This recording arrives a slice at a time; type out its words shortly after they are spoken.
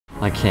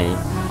Okay,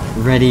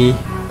 ready?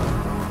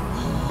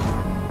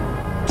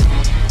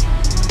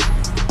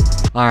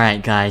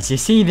 Alright guys, you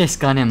see this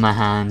gun in my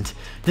hand?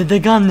 The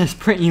gun that's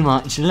pretty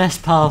much less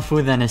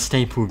powerful than a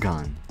staple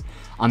gun.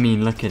 I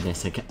mean, look at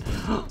this, okay?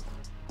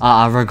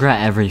 I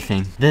regret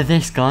everything.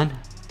 This gun,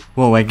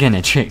 well, we're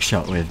gonna trick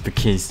shot with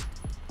because,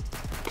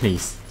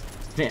 please,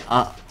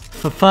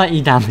 for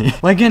 30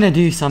 damage. We're gonna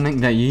do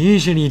something that you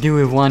usually do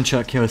with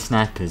one-shot kill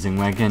snipers, and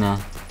we're gonna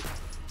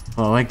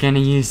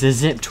use the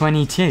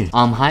ZIP22.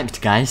 I'm hyped,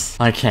 guys.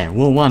 Okay,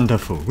 well,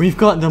 wonderful. We've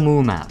got them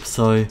all mapped,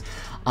 so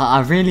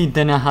I really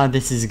don't know how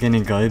this is gonna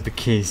go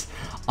because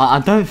I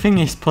don't think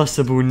it's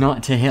possible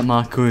not to hit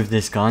marker with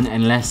this gun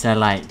unless they're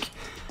like,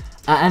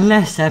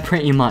 unless they're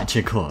pretty much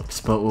a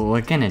corpse. But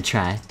we're gonna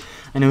try.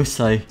 And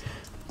also,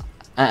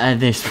 at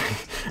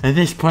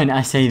this point,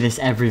 I say this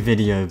every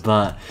video,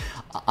 but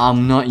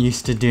I'm not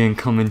used to doing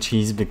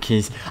commentaries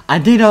because I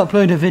did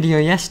upload a video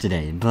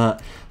yesterday,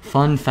 but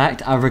fun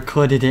fact, I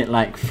recorded it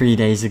like 3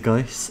 days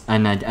ago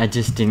and I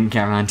just didn't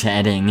get around to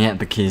editing it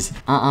because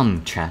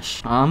I'm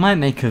trash. I might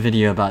make a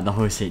video about the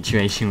whole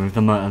situation with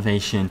the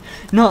motivation.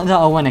 Not that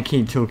I want to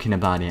keep talking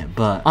about it,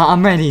 but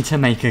I'm ready to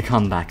make a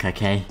comeback,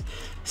 okay?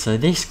 So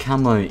this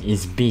camo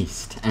is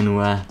beast and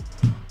we're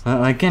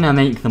gonna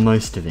make the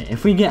most of it.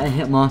 If we get a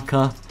hit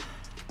marker,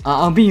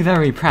 I'll be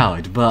very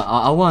proud, but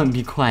I won't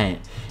be quite,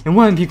 it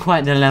won't be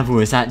quite the level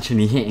as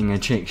actually hitting a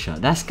trick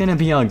shot. That's gonna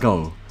be our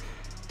goal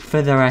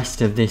for the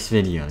rest of this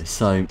video.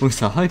 So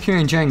also, hope you're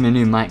enjoying the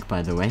new mic,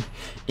 by the way.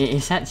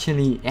 It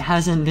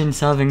hasn't been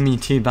serving me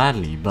too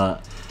badly,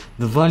 but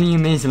the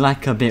volume is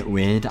like a bit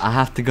weird. I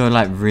have to go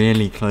like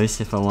really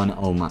close if I want.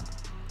 Oh my,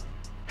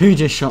 who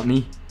just shot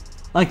me?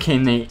 Okay,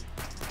 mate.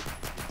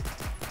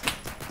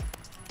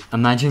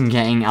 Imagine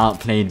getting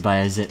outplayed by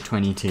a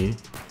ZIP22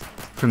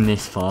 from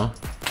this far.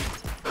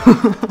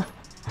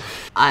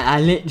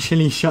 I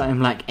literally shot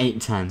him like 8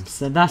 times,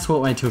 so that's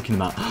what we're talking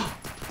about.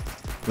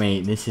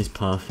 Wait, this is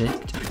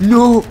perfect.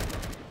 No!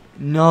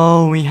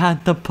 No, we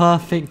had the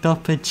perfect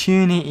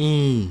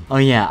opportunity. Oh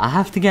yeah, I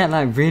have to get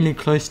like really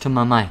close to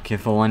my mic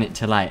if I want it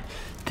to like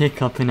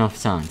pick up enough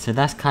sound. So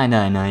that's kind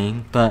of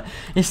annoying, but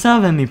it's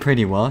serving me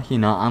pretty well, you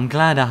know. I'm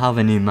glad I have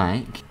a new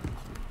mic.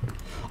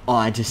 Oh,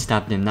 I just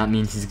stabbed him. That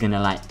means he's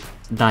gonna like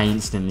die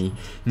instantly.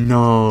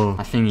 No,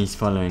 I think he's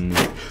following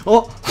me.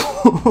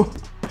 Oh!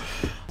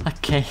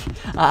 Okay,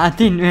 I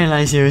didn't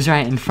realize he was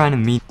right in front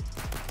of me.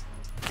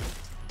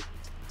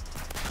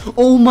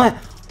 Oh my,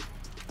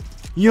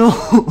 yo,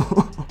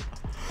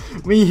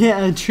 we hit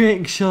a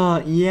trick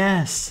shot,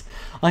 yes.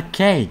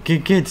 Okay,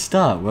 good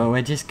start. Well,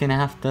 we're just gonna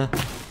have to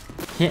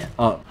hit,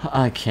 oh,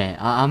 okay,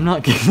 I'm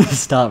not gonna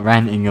start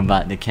ranting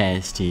about the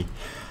KSG,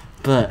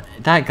 but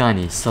that gun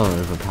is so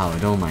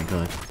overpowered, oh my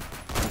god.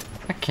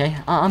 Okay,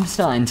 I'm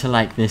starting to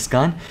like this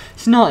gun.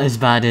 It's not as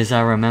bad as I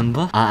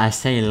remember. I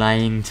say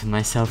lying to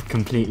myself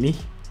completely.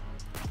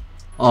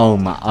 Oh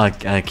my,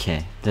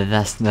 okay,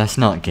 that's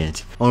not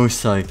good.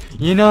 Also,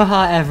 you know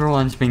how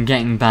everyone's been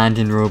getting banned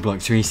in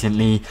Roblox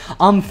recently?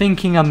 I'm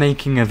thinking of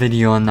making a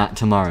video on that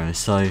tomorrow,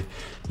 so,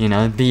 you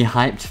know, be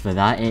hyped for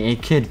that.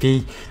 It could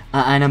be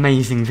an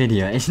amazing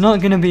video. It's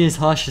not gonna be as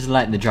harsh as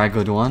like the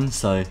Dragod one,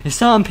 so if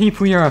certain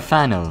people you're a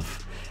fan of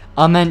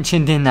are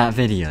mentioned in that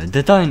video,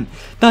 don't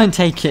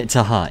take it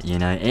to heart, you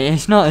know.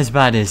 It's not as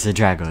bad as the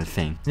Dragod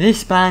thing.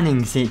 This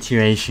banning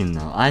situation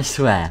though, I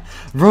swear,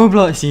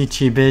 Roblox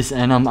YouTubers,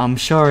 and I'm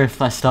sure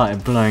if I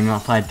started blowing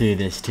up I'd do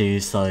this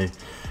too, so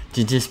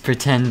to just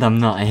pretend I'm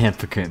not a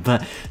hypocrite,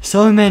 but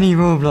so many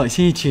Roblox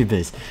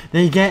YouTubers,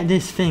 they get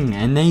this thing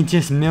and they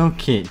just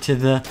milk it to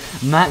the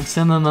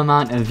maximum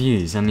amount of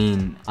views. I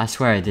mean, I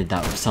swear I did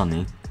that with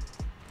something.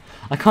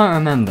 I can't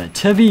remember.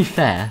 To be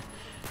fair,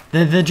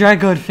 the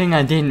Dragod thing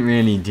I didn't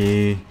really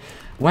do.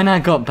 When I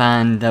got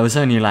banned, there was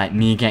only like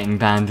me getting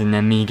banned and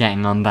then me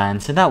getting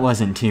unbanned, so that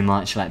wasn't too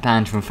much, like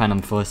banned from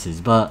Phantom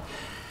Forces. But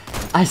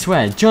I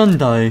swear, John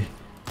Doe,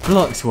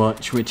 Blocks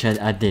Watch, which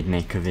I did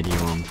make a video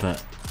on,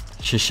 but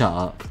shut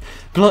up.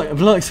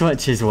 Blocks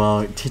Watch as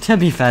well. To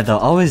be fair though,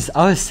 I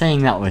was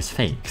saying that was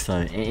fake,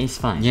 so it is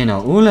fine. You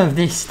know, all of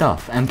this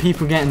stuff and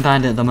people getting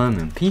banned at the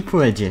moment,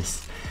 people are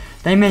just,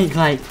 they make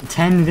like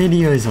 10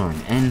 videos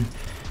on, and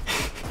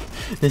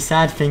the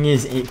sad thing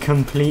is, it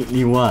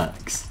completely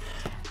works.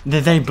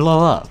 They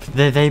blow up.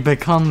 They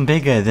become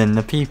bigger than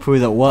the people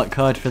that work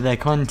hard for their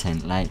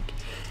content. Like,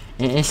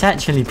 it's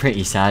actually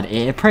pretty sad.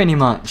 It pretty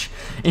much,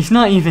 it's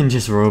not even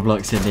just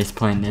Roblox at this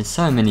point. There's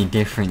so many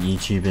different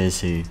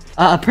YouTubers who,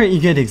 a pretty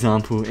good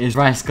example is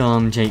Rice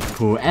Gum, Jake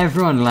Paul,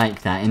 everyone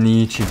like that in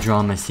the YouTube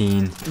drama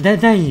scene.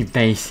 They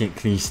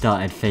basically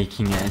started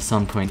faking it at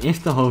some point,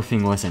 if the whole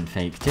thing wasn't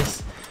fake,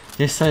 just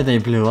so they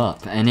blew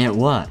up, and it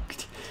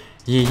worked.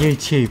 Yeah,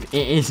 YouTube,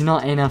 it is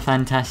not in a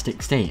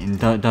fantastic state, and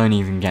don't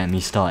even get me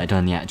started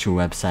on the actual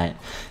website.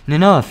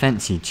 No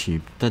offense,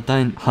 YouTube,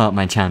 don't hurt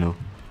my channel,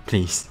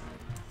 please.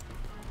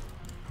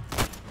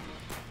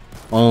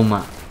 Oh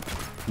my,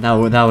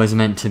 that was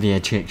meant to be a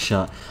trick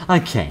shot.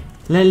 Okay,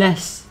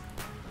 let's.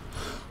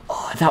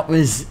 Oh, that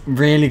was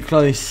really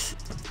close.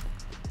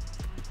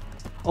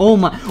 Oh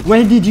my,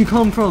 where did you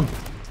come from?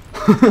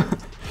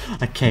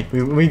 Okay,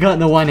 we got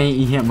the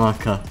 180 hit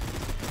marker.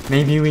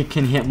 Maybe we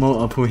can hit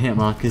multiple hit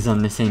markers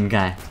on the same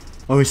guy.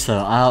 Also,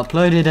 I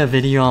uploaded a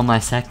video on my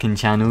second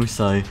channel,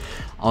 so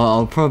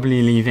I'll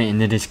probably leave it in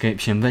the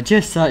description. But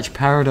just search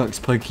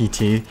ROBLOX Pokey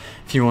 2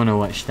 if you want to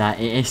watch that.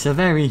 It's a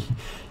very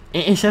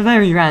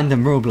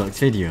random Roblox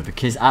video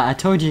because I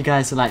told you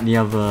guys like the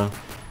other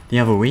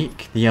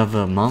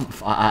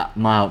month, my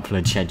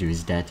upload schedule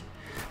is dead.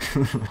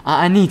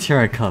 I need to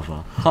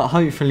recover.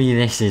 Hopefully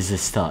this is the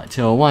start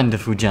to a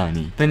wonderful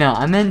journey. But now,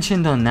 I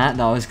mentioned on that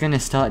I was going to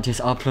start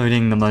just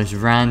uploading the most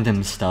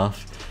random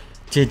stuff.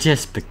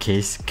 Just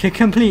because.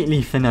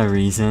 Completely for no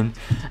reason.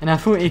 And I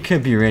thought it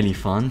could be really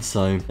fun.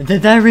 So,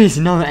 there is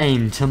no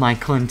aim to my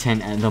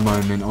content at the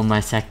moment on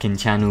my second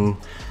channel.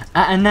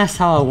 And that's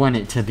how I want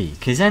it to be.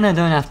 Because then I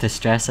don't have to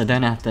stress. I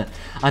don't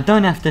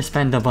have to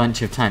spend a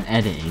bunch of time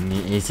editing.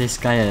 Is this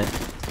guy a...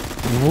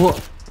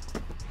 What?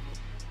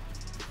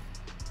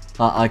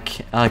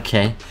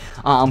 Okay.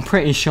 I'm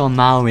pretty sure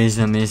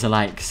Maoism is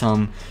like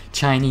some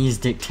Chinese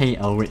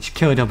dictator which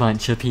killed a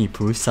bunch of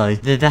people, so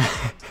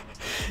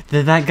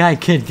that guy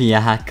could be a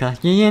hacker.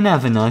 You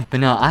never know.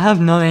 But no, I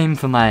have no aim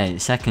for my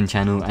second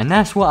channel, and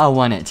that's what I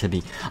want it to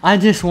be. I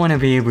just want to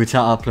be able to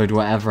upload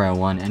whatever I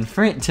want, and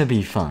for it to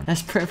be fun.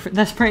 That's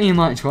pretty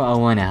much what I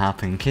want to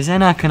happen, because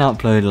then I can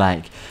upload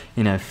like,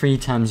 you know, 3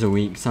 times a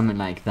week, something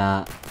like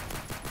that.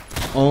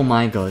 Oh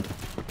my god.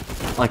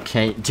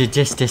 Okay,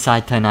 just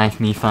decide to knife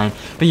me, fine.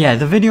 But yeah,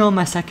 the video on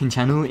my second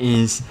channel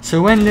is...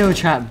 So when Lil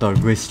Trap Dog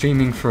was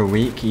streaming for a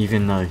week,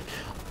 even though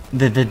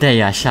the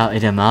day I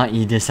shouted him out,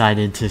 he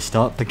decided to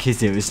stop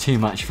because it was too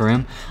much for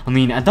him. I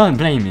mean, I don't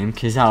blame him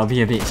because that would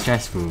be a bit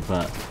stressful,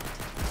 but...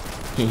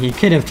 He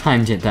could have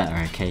timed it better,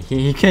 okay?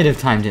 He could have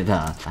timed it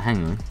better.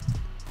 Hang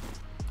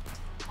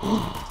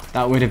on.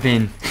 That would have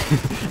been...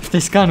 If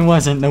this gun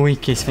wasn't the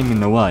weakest thing in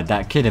the world,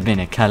 that could have been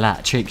a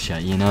collat trick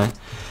shot, you know?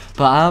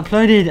 But I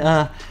uploaded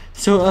a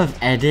sort of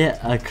edit,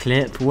 a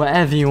clip,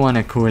 whatever you want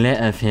to call it,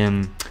 of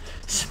him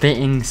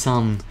spitting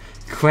some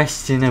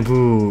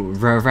questionable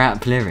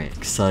rap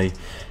lyrics. So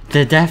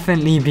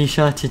definitely be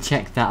sure to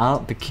check that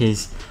out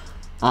because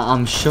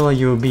I'm sure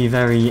you'll be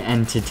very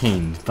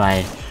entertained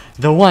by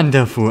the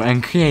wonderful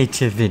and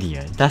creative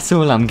video. That's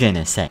all I'm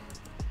gonna say.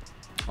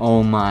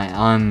 Oh my,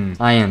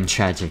 I am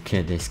tragic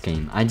at this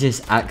game. I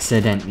just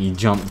accidentally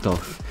jumped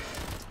off.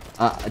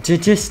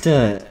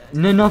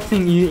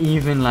 Nothing you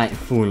even like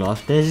fall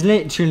off. There's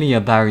literally a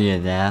barrier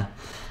there,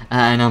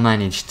 and I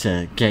managed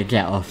to get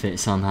off it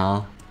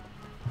somehow.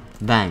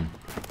 Bang.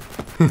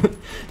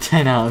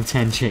 10 out of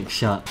 10 trick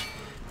shot.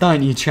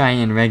 Don't you try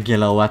and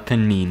regular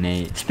weapon me,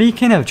 mate.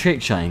 Speaking of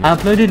trick shotting, I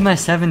uploaded my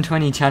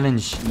 720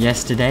 challenge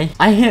yesterday.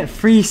 I hit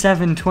 3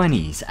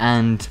 720s,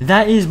 and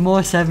that is more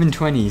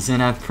 720s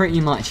than I've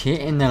pretty much hit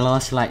in the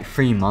last like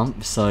 3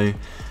 months, so...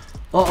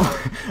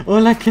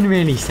 all I can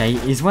really say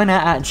is when I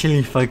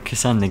actually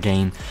focus on the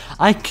game,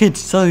 I could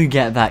so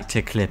get back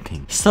to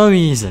clipping so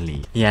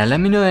easily. Yeah,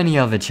 let me know any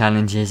other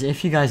challenges.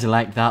 If you guys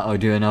like that, I'll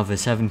do another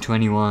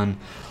 721,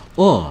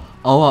 or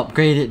I'll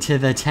upgrade it to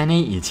the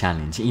 1080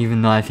 challenge,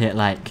 even though I've hit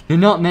like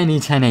not many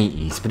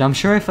 1080s, but I'm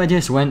sure if I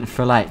just went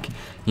for like,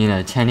 you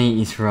know,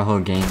 1080s for a whole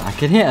game, I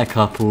could hit a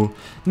couple,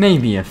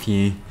 maybe a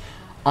few.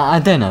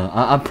 I don't know,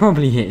 I'd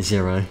probably hit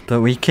 0,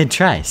 but we could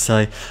try,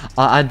 so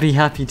I'd be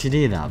happy to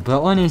do that.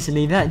 But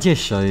honestly, that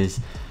just shows,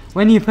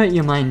 when you put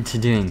your mind to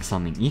doing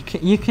something,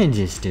 you can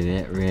just do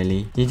it,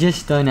 really. You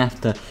just don't have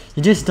to,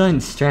 you just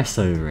don't stress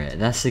over it.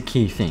 That's the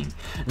key thing.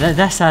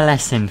 That's a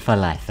lesson for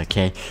life,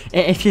 okay?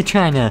 If you're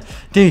trying to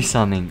do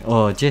something,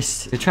 or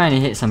just you're trying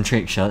to hit some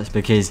trick shots,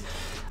 because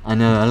I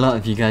know a lot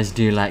of you guys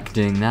do like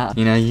doing that.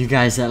 You know, you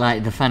guys that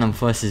like the Phantom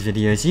Forces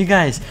videos, you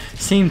guys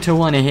seem to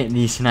want to hit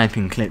these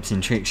sniping clips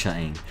in trick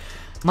shotting.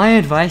 My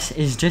advice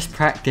is just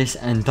practice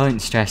and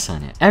don't stress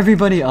on it.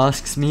 Everybody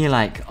asks me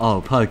like,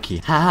 oh Pokey,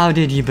 how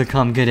did you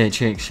become good at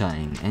trick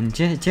shotting? And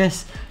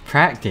just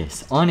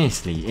practice.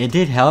 Honestly, it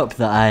did help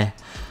that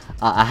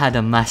I had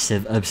a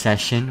massive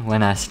obsession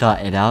when I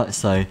started out,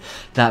 so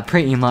that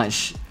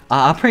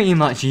I pretty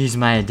much used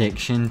my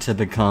addiction to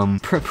become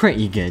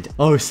pretty good.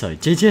 Also,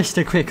 just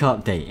a quick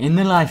update. In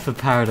the life of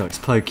ROBLOX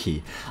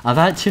Pokey, I've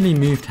actually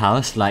moved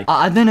house. Like,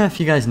 I don't know if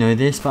you guys know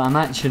this, but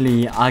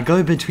I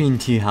go between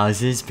 2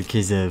 houses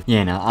because of,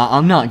 you know,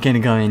 I'm not gonna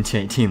go into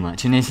it too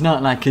much. And it's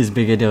not like as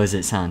big a deal as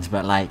it sounds,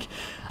 but like,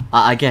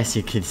 I guess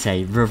you could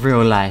say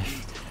real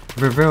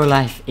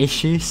life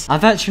issues.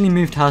 I've actually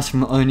moved house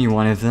from only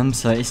one of them,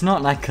 so it's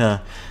not like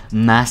a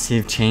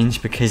massive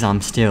change because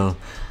I'm still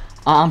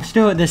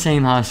at the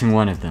same house in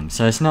one of them,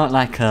 so it's not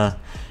like a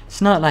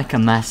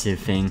massive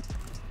thing.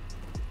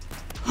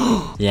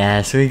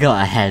 Yeah, so we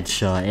got a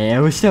headshot. It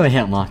was still a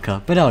hit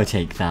marker, but I'll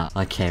take that.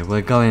 Okay,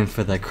 we're going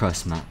for the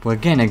cross map. We're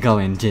gonna go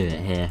and do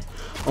it here.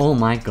 Oh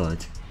my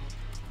god.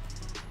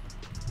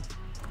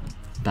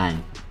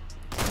 Bang.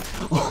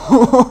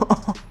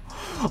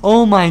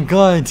 Oh my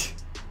god.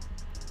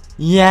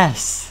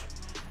 Yes.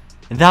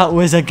 That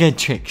was a good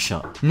trick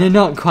shot. No,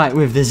 not quite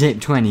with the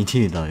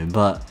ZIP22 though,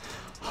 but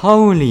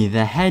holy,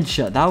 the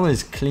headshot, that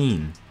was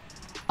clean.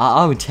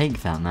 I would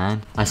take that,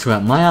 man. I swear,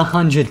 my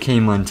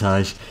 100k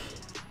montage,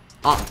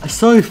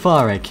 so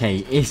far, okay,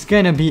 it's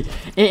gonna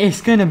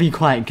be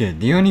quite good.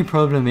 The only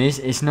problem is,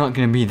 it's not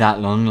gonna be that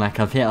long. Like,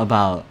 I've hit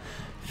about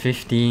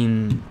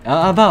 15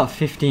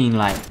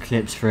 like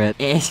clips for it.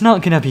 It's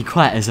not gonna be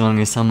quite as long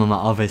as some of my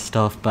other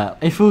stuff, but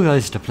if all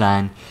goes to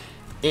plan,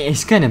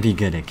 it's gonna be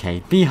good,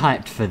 okay? Be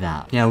hyped for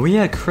that. Yeah, we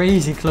are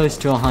crazy close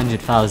to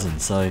 100,000,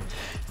 so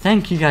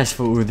thank you guys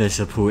for all the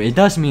support. It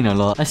does mean a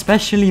lot,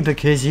 especially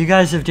because you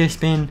guys have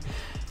been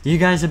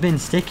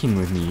sticking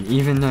with me,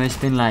 even though it's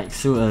been like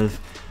sort of,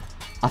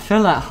 I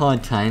feel like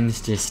hard times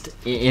just,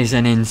 it is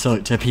an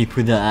insult to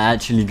people that are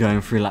actually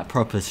going through like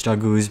proper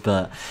struggles,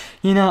 but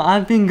you know,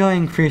 I've been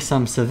going through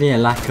some severe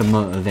lack of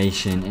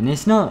motivation, and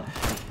it's not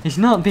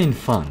been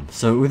fun.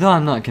 So although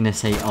I'm not gonna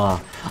say,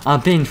 oh,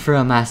 I've been through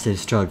a massive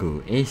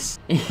struggle, it's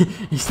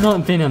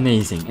not been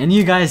amazing, and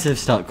you guys have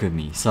stuck with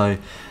me, so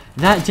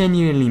that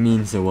genuinely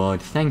means the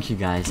world. Thank you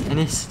guys, and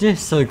it's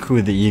just so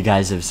cool that you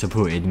guys have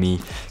supported me.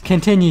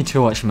 Continue to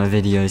watch my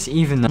videos,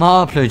 even though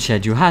my upload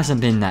schedule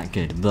hasn't been that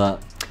good,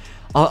 but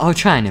I'll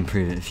try and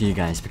improve it for you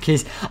guys,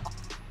 because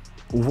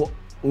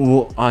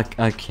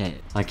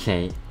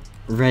okay,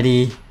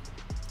 ready?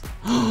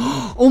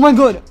 Oh my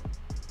god,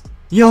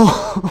 yo,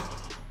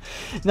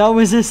 that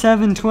was a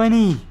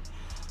 720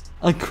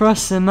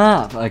 across the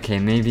map. Okay,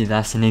 maybe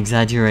that's an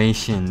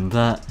exaggeration,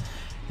 but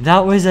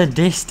that was a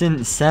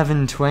distant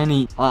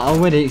 720. I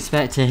would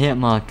expect a hit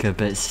marker,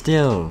 but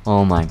still.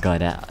 Oh my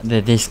god,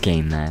 this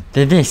game, man.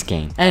 This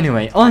game.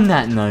 Anyway, on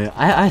that note,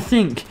 I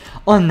think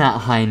on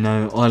that high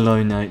note or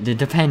low note,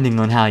 depending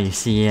on how you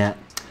see it,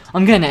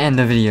 I'm going to end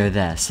the video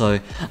there. So,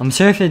 I'm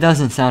sorry if it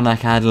doesn't sound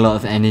like I had a lot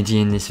of energy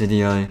in this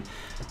video.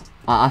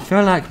 I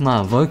feel like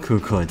my vocal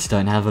cords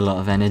don't have a lot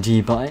of energy,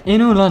 but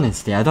in all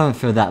honesty, I don't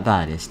feel that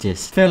bad. It's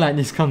just, I feel like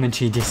this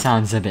commentary just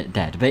sounds a bit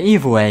dead. But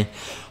either way,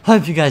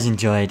 hope you guys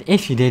enjoyed.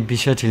 If you did, be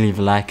sure to leave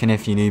a like, and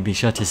if you're new, be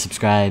sure to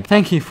subscribe.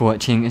 Thank you for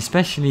watching,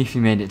 especially if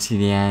you made it to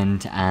the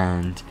end,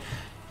 and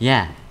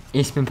yeah,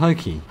 it's been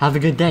Pokey. Have a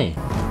good day.